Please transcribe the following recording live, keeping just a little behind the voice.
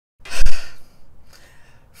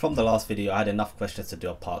From the last video, I had enough questions to do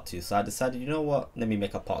a part 2, so I decided, you know what, let me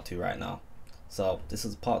make a part 2 right now. So this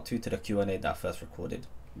is part 2 to the Q&A that I first recorded.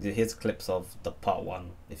 Here's clips of the part 1,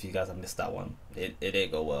 if you guys have missed that one. It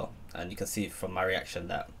didn't go well, and you can see from my reaction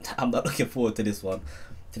that I'm not looking forward to this one.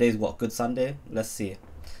 Today's what, Good Sunday? Let's see.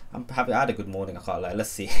 I had a good morning, I can't lie. Let's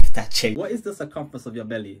see if that changed. What is the circumference of your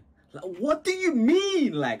belly? Like, what do you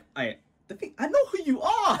mean? Like, I know who you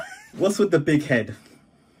are. What's with the big head?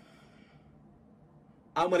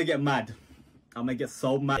 I'm gonna get mad. I'm gonna get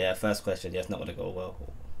so mad. Yeah, first question. Yeah, it's not gonna go well.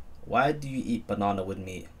 Why do you eat banana with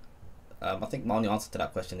meat? I think my only answer to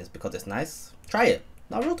that question is because it's nice. Try it.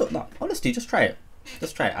 No, real talk. No, honestly, just try it.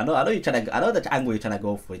 Just try it. I know you're trying to. I know the angle you're trying to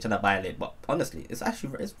go for. You're trying to violate, but honestly, it's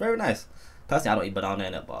very nice. Personally, I don't eat banana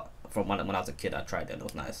in it, but from when I was a kid, I tried it and it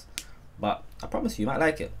was nice. But I promise you might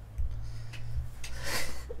like it.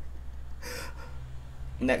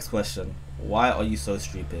 Next question. Why are you so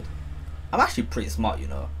stupid? I'm actually pretty smart, you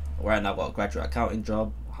know. Right now I've got a graduate accounting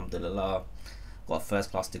job, alhamdulillah. Got a first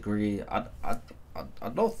class degree. I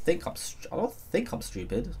don't think I'm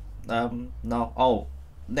stupid. No. Oh,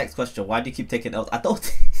 next question. Why do you keep taking L's? I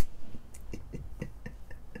don't.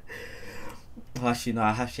 Actually, no.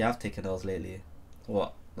 I actually have taken L's lately.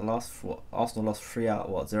 What? Arsenal lost 3 out.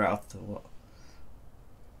 What? 0 out of what?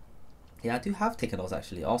 Yeah, I do have taken L's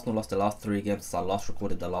actually. Arsenal lost the last 3 games since I last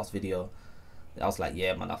recorded the last video. I was like,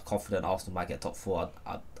 yeah, man, I'm confident Arsenal might get top 4.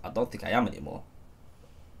 I don't think I am anymore.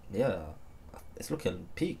 Yeah, it's looking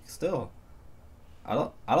peak still. I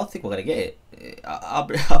don't think we're gonna get it. I'll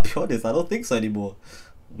be honest, I don't think so anymore.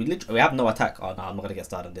 We have no attack. Oh no, I'm not gonna get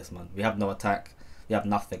started on this, man. We have no attack. We have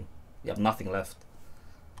nothing. We have nothing left.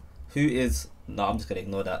 Who is? No, I'm just gonna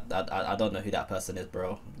ignore that. I don't know who that person is,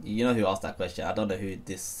 bro. You know who asked that question. I don't know who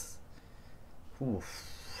this.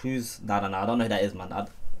 Who's? No. I don't know who that is, man.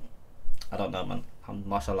 I don't know, man. I'm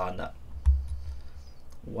mashallah on that.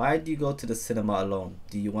 Why do you go to the cinema alone?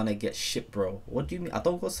 Do you want to get shipped, bro? What do you mean? I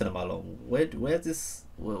don't go to cinema alone. Where'd you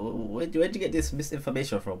get this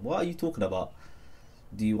misinformation from? What are you talking about?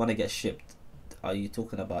 Do you want to get shipped? Are you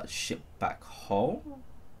talking about shipped back home?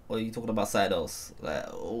 Or are you talking about side else? What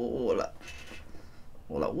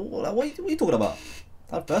are you talking about?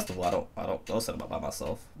 First of all, I don't go cinema by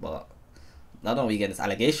myself, but I don't know where you get this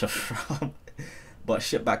allegation from. But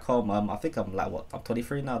shit back home, I think I'm like, what, I'm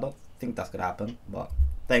 23 now. I don't think that's gonna happen, but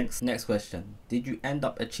thanks. Next question. Did you end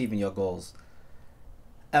up achieving your goals?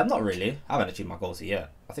 Not really. I haven't achieved my goals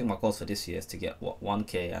yet. I think my goals for this year is to get what,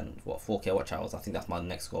 1k and what, 4k watch hours. I think that's my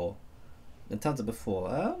next goal. In terms of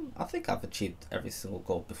before, I think I've achieved every single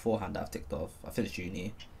goal beforehand that I've ticked off. I finished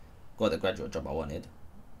uni, got the graduate job I wanted.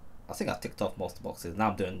 I think I've ticked off most of the boxes. Now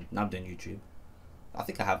I'm doing YouTube. I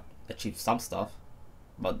think I have achieved some stuff,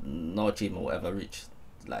 but no achievement will ever reach,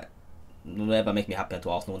 like, will ever make me happy to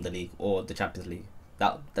Arsenal in the league or the Champions League.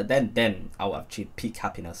 Then I will have achieved peak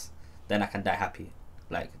happiness. Then I can die happy.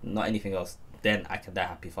 Like, not anything else. Then I can die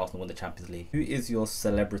happy if Arsenal win the Champions League. Who is your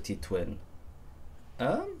celebrity twin?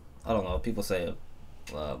 I don't know. People say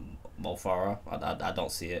Mo Farah. I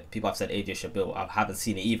don't see it. People have said AJ Shabil. I haven't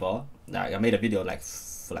seen it either. Like, I made a video like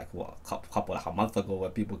a month ago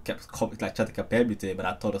where people kept like trying to compare me to him, and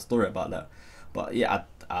I told a story about that. But yeah,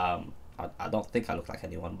 I don't think I look like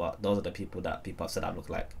anyone, but those are the people that people have said I look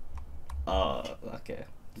like. Okay.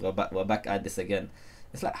 We're back at this again.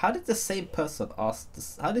 It's like, how did the same person ask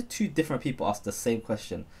this? How did 2 different people ask the same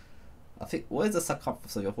question? I think, what is the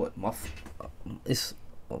circumference of your foot? My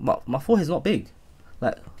forehead's not big.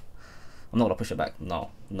 Like, I'm not gonna push it back.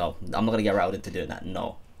 No. I'm not gonna get routed into doing that.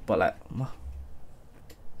 No. But like,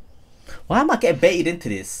 why am I getting baited into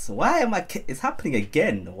this? It's happening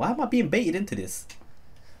again. Why am I being baited into this?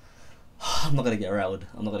 I'm not gonna get riled.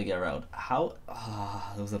 How?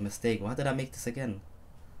 It was a mistake. Why did I make this again?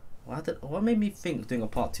 What made me think doing a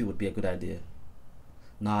part 2 would be a good idea?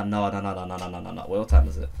 No. What time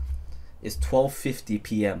is it? It's 12:50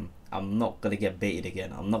 p.m. I'm not gonna get baited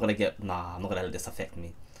again. I'm not gonna let this affect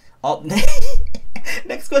me. Oh,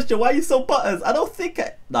 next question. Why are you so butters? I don't think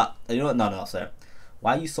you know what? No, sorry.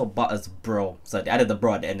 Why are you so butters, bro? So they added the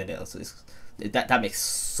bro at the end of it. So that makes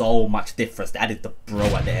so much difference. They added the bro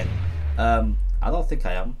at the end. I don't think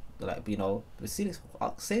I am. Like, you know, saying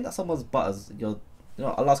that someone's butters, you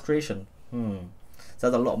know, Allah's creation.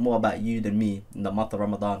 Says a lot more about you than me in the month of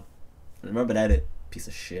Ramadan. Remember that, piece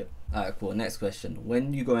of shit. Alright, cool. Next question.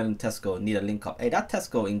 When you go in Tesco, need a link up. Hey, that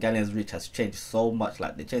Tesco in Galleon's Reach has changed so much.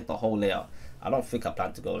 Like, they changed the whole layout. I don't think I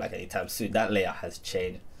plan to go like anytime soon. That layout has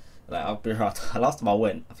changed. Like, I'll be right. Last time I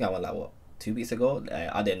went, I think I went like, what, 2 weeks ago?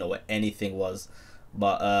 I didn't know where anything was.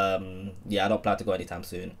 But yeah, I don't plan to go anytime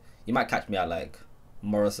soon. You might catch me at like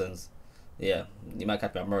Morrison's. Yeah, you might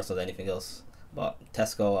catch me at Morrison's or anything else. But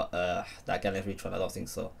Tesco, that Gallon Reach one, I don't think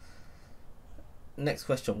so. Next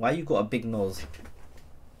question: why you got a big nose?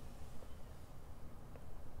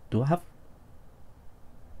 Do I have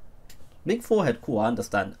big forehead? Cool, I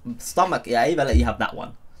understand. Stomach, yeah, I even let you have that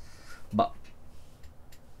one. But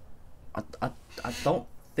I don't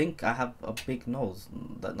think I have a big nose.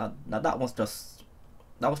 That was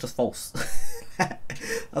just false.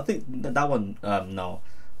 I think that one, no.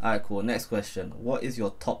 Alright, cool. Next question: what is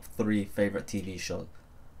your top 3 favorite TV shows?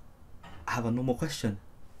 I have a normal question.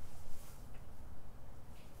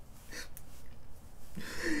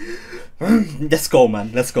 Let's go,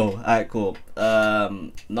 man. Let's go. Alright, cool.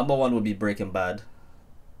 Number 1 would be Breaking Bad.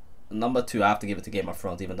 Number 2, I have to give it to Game of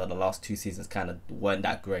Thrones, even though the last 2 seasons kind of weren't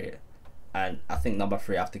that great. And I think number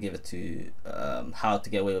 3, I have to give it to How to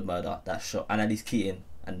Get Away with Murder. That show, and Annalise Keating.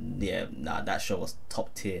 And yeah, nah, that show was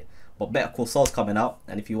top tier. But Better Call Saul's coming out,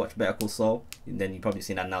 and if you watch Better Call Saul, then you've probably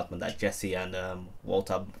seen an announcement that Jesse and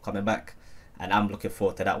Walter are coming back, and I'm looking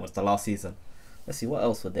forward to that one. It's the last season. Let's see, what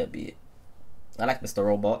else would there be? I like Mr.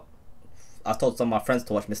 Robot. I told some of my friends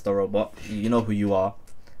to watch Mr. Robot. You know who you are.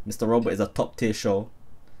 Mr. Robot is a top tier show,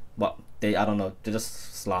 but I don't know, they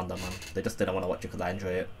just slander, man. They just didn't want to watch it because I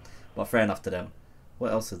enjoy it. But fair enough to them.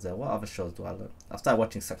 What else is there? What other shows do I look? I've started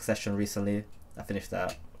watching Succession recently. I finished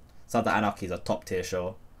that. Sons of Anarchy is a top tier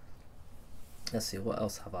show. Let's see, what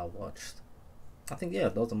else have I watched? I think, yeah,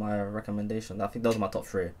 those are my recommendations. I think those are my top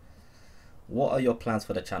 3. What are your plans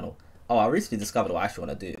for the channel? Oh, I recently discovered what I actually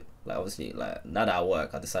want to do. Like, obviously, like, now that I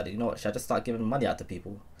work, I decided, you know what, should I just start giving money out to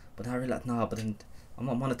people? But then I realized, nah, but then I'm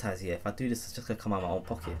not monetized yet. If I do this, it's just gonna come out of my own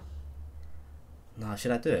pocket. Nah,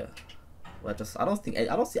 should I do it? Well, I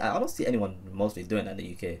don't see anyone mostly doing that in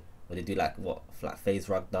the UK. Where they do like what FaZe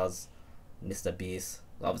Rug does, Mr. Beast.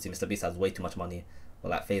 Obviously, Mr. Beast has way too much money. But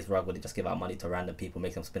like FaZe Rug, where they just give out money to random people,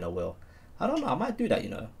 make them spin a wheel. I don't know. I might do that, you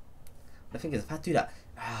know. The thing is, if I do that,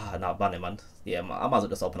 nah, ban it, man. Yeah, I might as well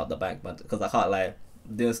just open up the bank, man. Because I can't like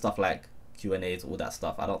doing stuff like Q&As, all that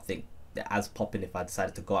stuff. I don't think they're as popping if I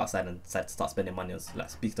decided to go outside and decide to start spending money on like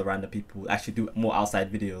speak to random people, actually do more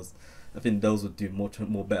outside videos. I think those would do more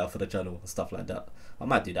better for the channel and stuff like that. I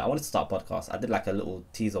might do that. I wanted to start a podcast. I did like a little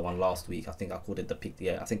teaser one last week. I think I called it the Peak.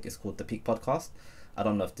 Yeah, I think it's called the Peak Podcast. I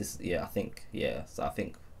don't know if this. Yeah, I think. Yeah, so I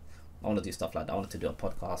think I want to do stuff like that. I wanted to do a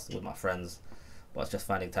podcast with my friends, but it's just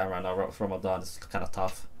finding time right now. Ramadan is kind of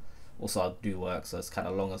tough. Also, I do work, so it's kind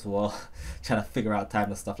of long as well. Trying to figure out time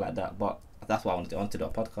and stuff like that. But that's what I want to do. I want to do a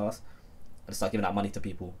podcast and start giving out money to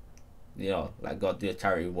people. You know, like go do a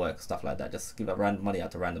charity work, stuff like that. Just give a random money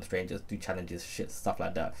out to random strangers, do challenges, shit, stuff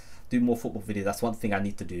like that. Do more football videos. That's one thing I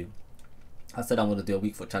need to do. I said I'm gonna do a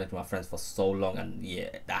week foot challenge with my friends for so long, and yeah,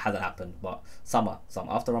 that hasn't happened. But summer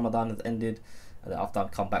after Ramadan has ended, and then after I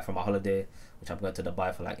come back from my holiday, which I'm going to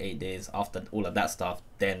Dubai for like 8 days. After all of that stuff,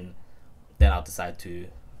 then I'll decide to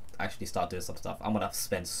actually start doing some stuff. I'm gonna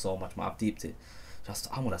spend so much money. I've deeped it.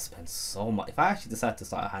 I'm gonna spend so much. If I actually decide to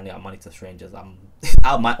start handing out money to strangers, I'm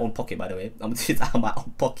out of my own pocket, by the way. I'm gonna do it out of my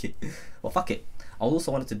own pocket. Well, fuck it. I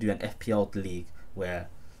also wanted to do an FPL league where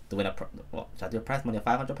the winner, should I do a prize money of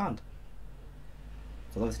 £500? Because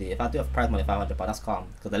obviously, if I do a prize money of £500, that's calm.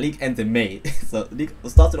 Because the league ends in May, so the league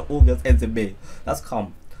starts in August, ends in May. That's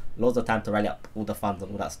calm. Loads of time to rally up all the funds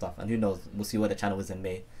and all that stuff. And who knows? We'll see where the channel is in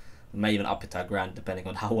May. May even up it to £1,000 depending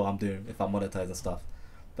on how well I'm doing, if I'm monetizing stuff.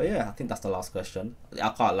 But yeah, I think that's the last question. I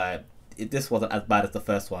can't lie, this wasn't as bad as the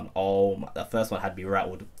first one. The first one had me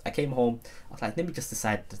rattled. I came home, I was like, let me just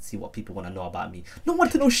decide to see what people want to know about me. No one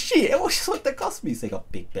wanted to know shit. Everyone just wanted to cuss me. So you got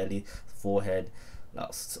big belly, forehead, like,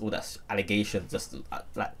 all that allegations. Just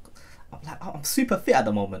like, I'm super fit at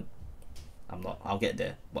the moment. I'm not. I'll get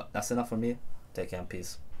there. But that's enough for me. Take care and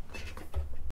peace.